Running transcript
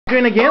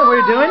Doing again? What are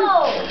you doing?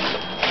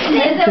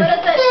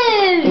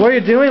 What are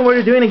you doing? What are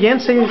you doing again?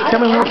 Say,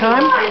 tell me one more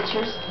time.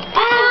 Oh!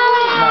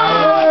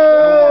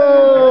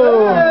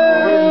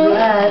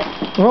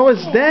 What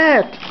was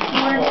that? Is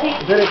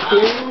that a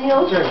steering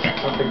wheel or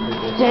something?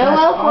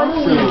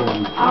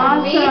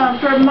 Awesome.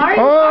 For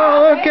Marty.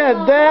 Oh, look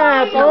at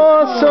that!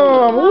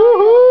 Awesome!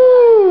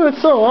 Woohoo!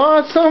 It's so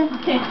awesome!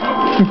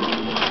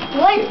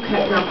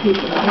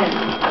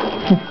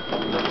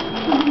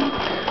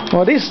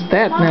 What is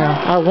that now?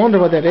 I wonder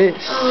what that is.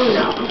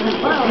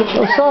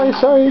 Oh,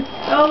 sorry.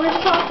 Oh, where's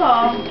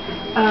Papa? He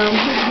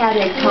had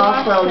a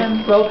call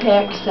from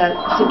Ropex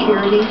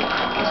Security.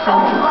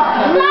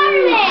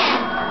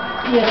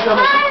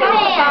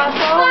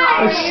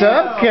 What's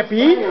up,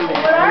 Kepi?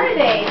 What are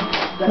they?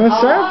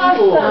 What's up?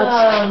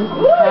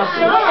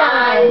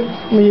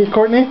 Me,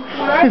 Courtney?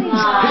 What are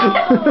these?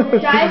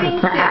 Diving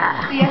suits. So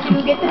you have to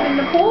go get them in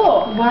the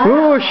pool.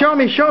 Ooh, show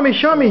me.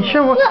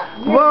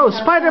 Whoa,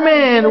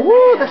 Spider-Man!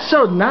 Woo, that's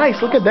so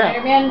nice. Look at that.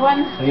 Spider-Man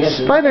one.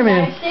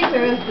 Spider-Man.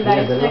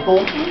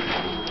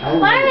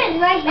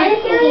 Spider-Man right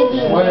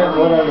there. What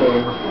are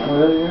they?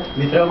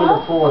 You throw them in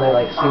the pool and they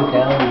like sink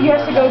down. You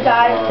have to go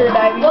dive for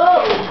diving.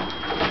 Whoa!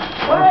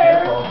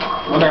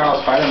 I wonder how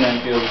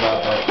Spider-Man feels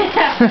about that.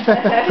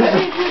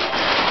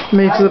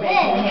 Makes it.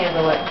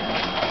 Handle it.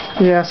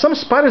 Yeah, some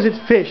spiders eat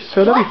fish,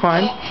 so that'll be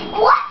fine.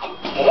 What?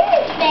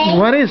 Tennis thing.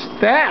 What is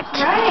that?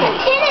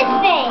 Tennis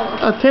thing.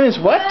 A tennis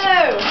what?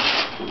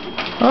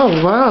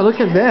 Oh wow, look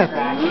at that.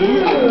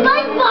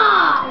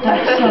 SpongeBob.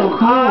 That's so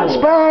cool.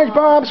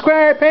 SpongeBob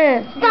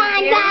SquarePants.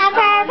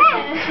 SpongeBob.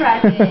 Now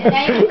you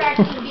can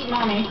practice to beat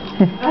mommy.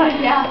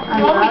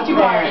 Yeah. Won't be too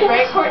hard,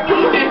 right,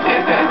 Courtney?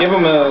 Give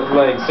him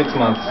like 6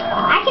 months.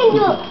 I can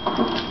do it.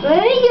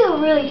 Let me do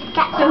it really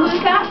fast. So who's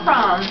that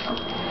from?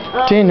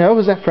 Do you know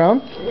who's that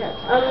from?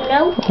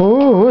 No.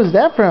 Ooh, who's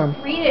that from?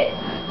 Read it.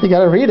 You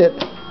gotta read it.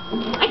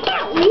 I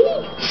can't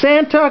read.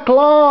 Santa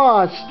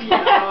Claus.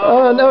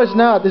 Oh no, it's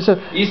not. It's a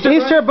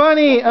Easter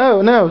Bunny.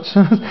 Oh no.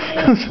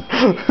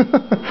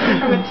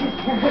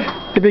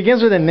 It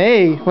begins with an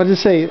A. What does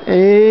it say?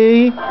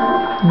 A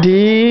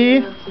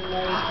D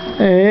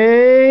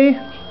A.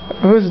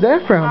 Who's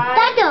that from?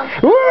 Adauto.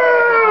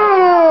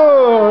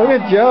 Whoa!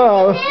 Good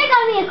job. There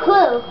got me a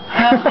clue.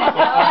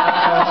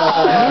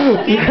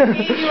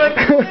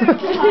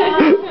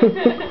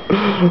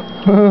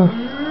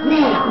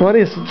 What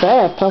is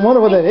that? I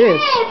wonder what that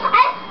is.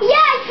 Yeah,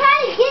 I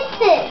tried to get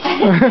this.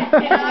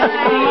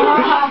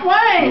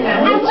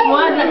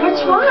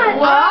 Which one?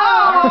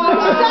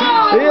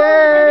 Wow!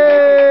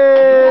 Yay!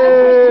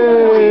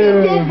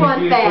 You did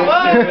want that.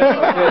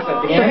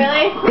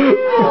 Really?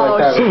 Oh,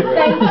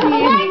 thank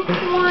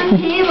you.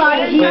 He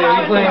liked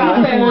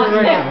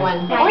that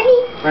one.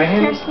 Right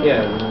hand?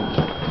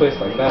 Yeah. Twist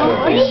like that.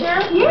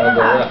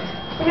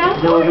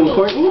 Yeah. Know him,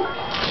 Courtney?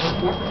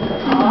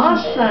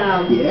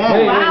 Awesome.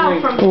 Yeah. Wow,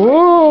 from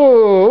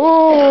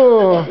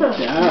Ooh! Good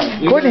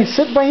job. Courtney,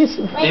 sit by his...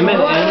 M&M's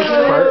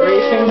kart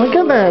racing? Look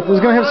at that. He's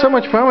gonna have so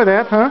much fun with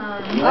that, huh?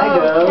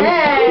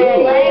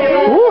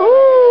 Hey.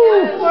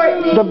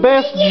 Woohoo!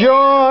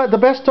 The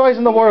best toys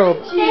in the world.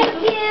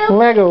 Thank you.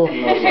 Lego. I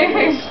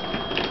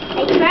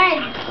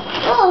tried.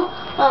 Oh.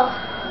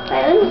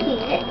 Wait, let me see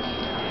this.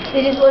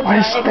 They just look What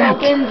is it that?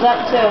 opens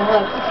up to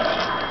look.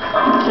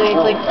 So it's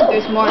like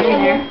there's more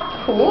in there.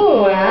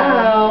 Ooh,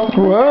 wow.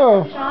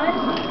 Whoa.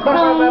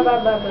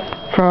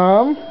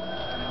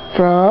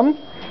 From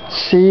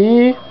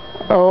C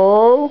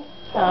O.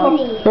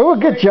 Oh,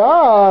 good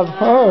job.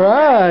 All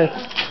right.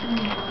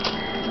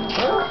 I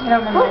don't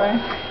remember.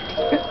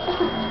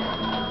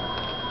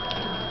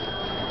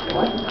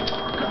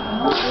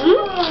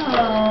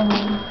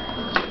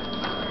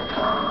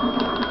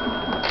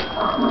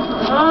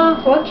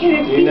 What can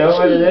it be? You know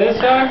what it is,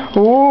 sir?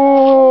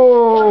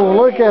 Ooh,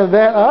 look at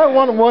that. I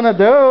want one of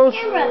those.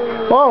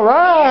 All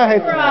right.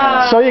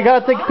 So you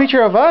gotta take a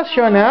picture of us,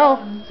 show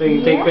now. So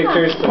you can take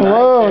pictures tonight.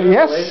 Whoa, too,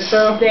 yes. later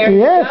show?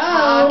 Yes.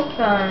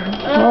 Awesome.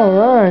 All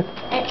right.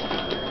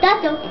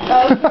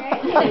 Adauto.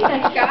 Okay, you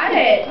got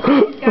it.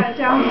 You got it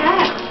down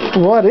pat.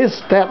 What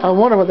is that? I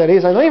wonder what that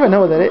is. I don't even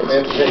know what that We is.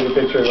 have to take a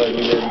picture like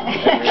we did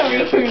every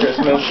year for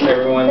Christmas.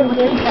 Everyone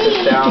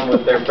sits down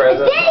with their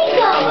presents. There you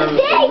go.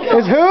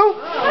 Is who?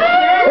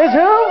 Is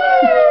who?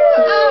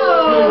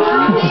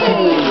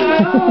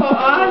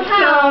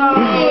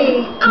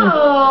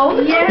 Oh,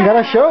 yeah. You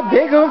gotta show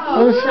Diego.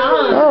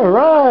 All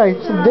right,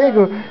 so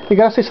Diego. You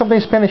gotta say something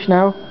in Spanish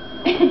now.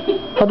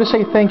 How do you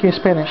say thank you in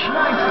Spanish?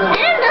 I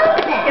don't know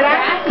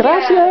that.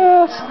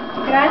 Gracias.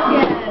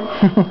 Gracias.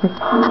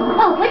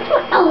 Oh, which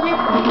one? Oh, this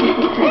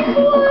one. This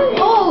one.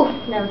 Oh,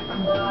 no.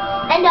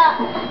 And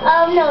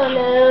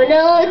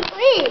no,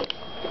 please.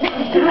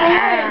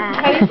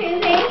 How do you say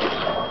his name?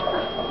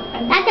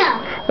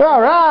 Adauto.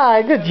 All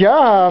right, good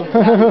job.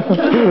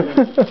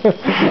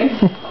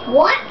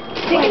 What?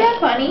 Isn't that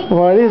funny?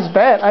 What is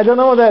that? I don't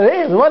know what that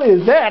is. What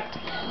is that?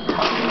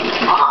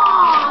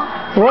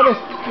 Oh. What is?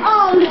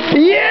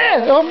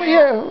 Yeah. Oh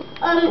yeah.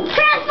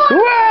 Transform.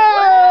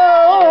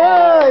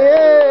 Whoa!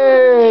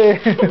 Yay!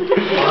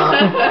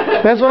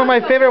 That's one of my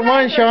favorite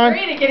ones, Sean.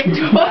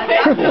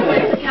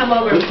 Come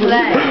over and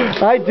play.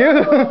 I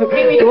do.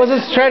 It was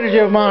a strategy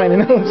of mine, you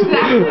know.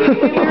 Exactly.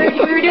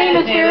 You were doing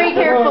this very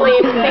carefully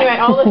and thinking about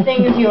all the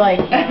things you like.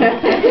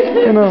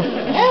 You know.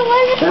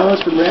 That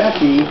was from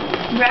Raffy.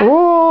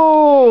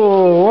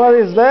 Ooh, what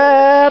is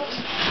that?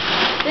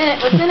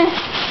 What's in it?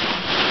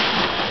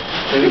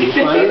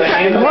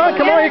 Come on,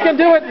 come on, you can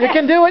do it. You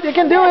can do it. You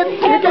can do it. You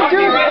can do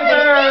it.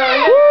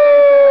 Woo!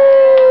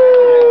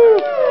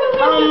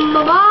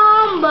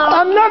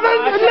 Another.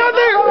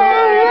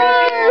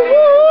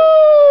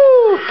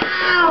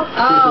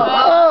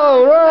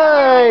 All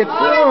right.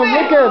 Oh,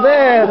 look at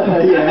that.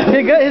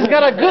 He's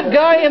got a good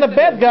guy and a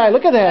bad guy.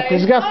 Look at that.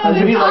 He's got.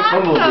 He's like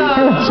Bumblebee.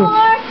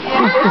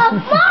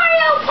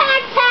 Mario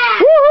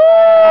backpack.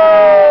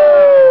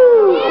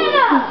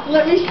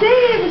 Let me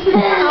see.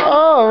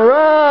 All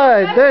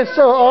right. That's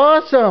so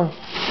awesome.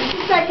 Just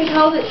a second,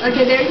 hold it.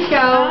 Okay, there you go.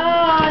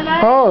 Oh,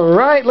 nice. All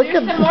right. Look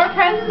There's at. some more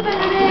presents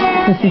under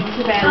there.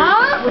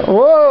 Huh?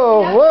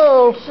 Whoa,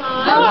 whoa. Oh,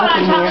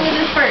 I'm talking to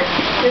this first.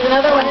 There's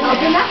another one in there.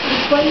 Open up.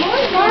 There's one more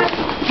in there.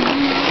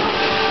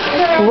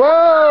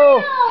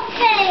 Whoa.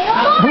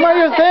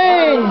 Mario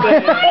thing.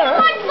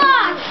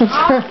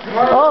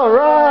 All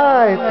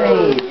right.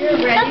 You're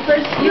ready for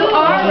You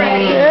are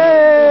ready.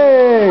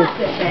 Yay. That's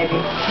it, baby.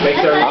 Makes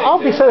everything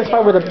I'll be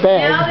satisfied with a Now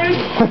bag.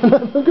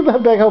 there's Look at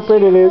that bag, how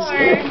pretty it is.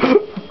 there you go.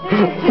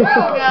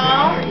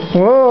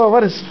 Whoa,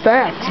 what is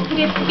that?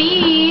 It's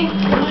B.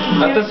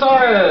 A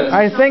thesaurus.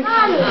 I think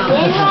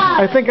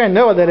I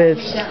know what that is.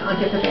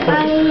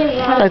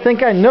 I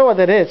think I know what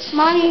that is.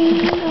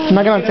 Mommy. I'm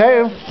not gonna tell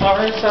you.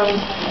 Thesaurus. I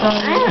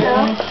don't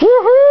know.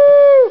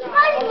 Woohoo!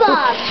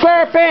 SpongeBob.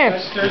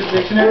 SquarePants.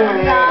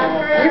 Dictionary.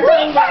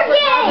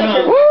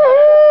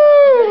 Woohoo!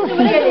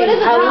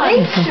 A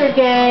Linkster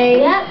game.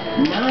 Yep.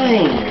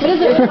 Nice. What is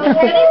it?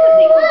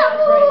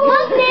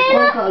 Look,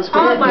 Nana.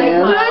 Oh my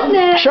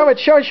goodness. Show it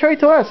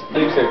to us.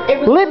 Lipstick.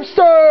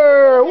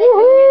 Lipster!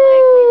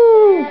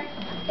 Woohoo!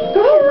 Go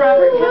ahead,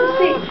 Robert. Come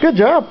see. Good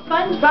job.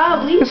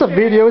 SpongeBob, Lisa. It's a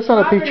video, it's not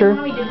a picture.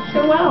 Mommy did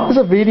so well. It's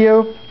a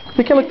video.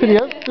 You can look to the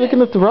other. You can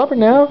look to Robert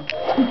now.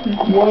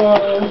 What?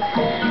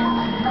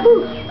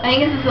 I think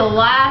this is the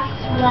last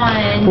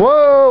one.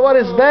 Whoa, what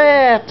is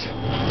that?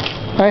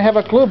 I have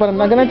a clue, but I'm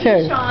not gonna tell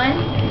you. Sean.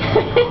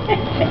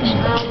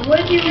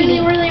 What do you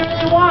really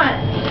want?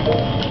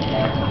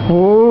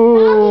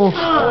 Ooh.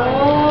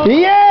 Oh.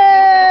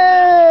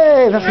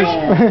 Yay! That's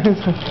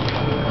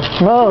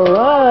all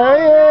right.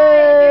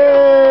 Yay!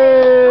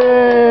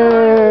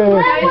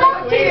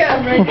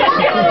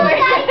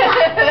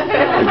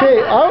 Okay,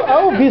 I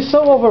would be so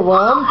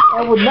overwhelmed.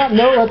 I would not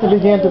know how to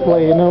begin to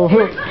play. You know.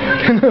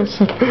 And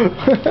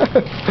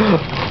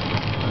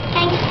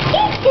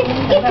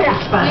You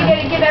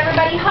gotta give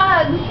everybody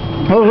hugs.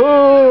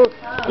 Woohoo!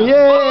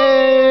 Yay!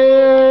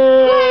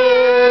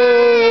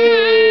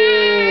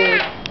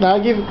 Now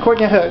give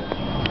Courtney a hug.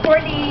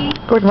 Courtney.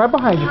 Courtney, right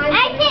behind you.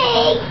 I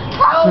think.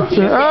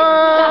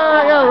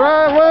 Ah, yeah,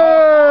 right.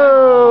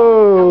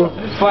 Whoa!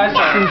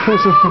 Flashlight.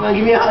 Come on,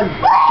 give me a hug.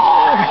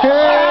 Hey!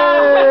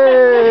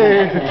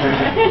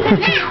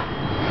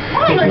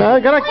 Now I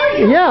gotta,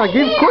 yeah,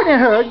 give Courtney a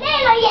hug.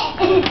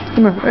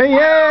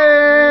 Yay!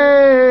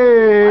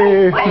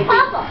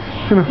 Papa.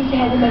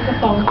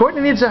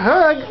 Courtney needs a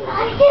hug.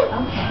 I do.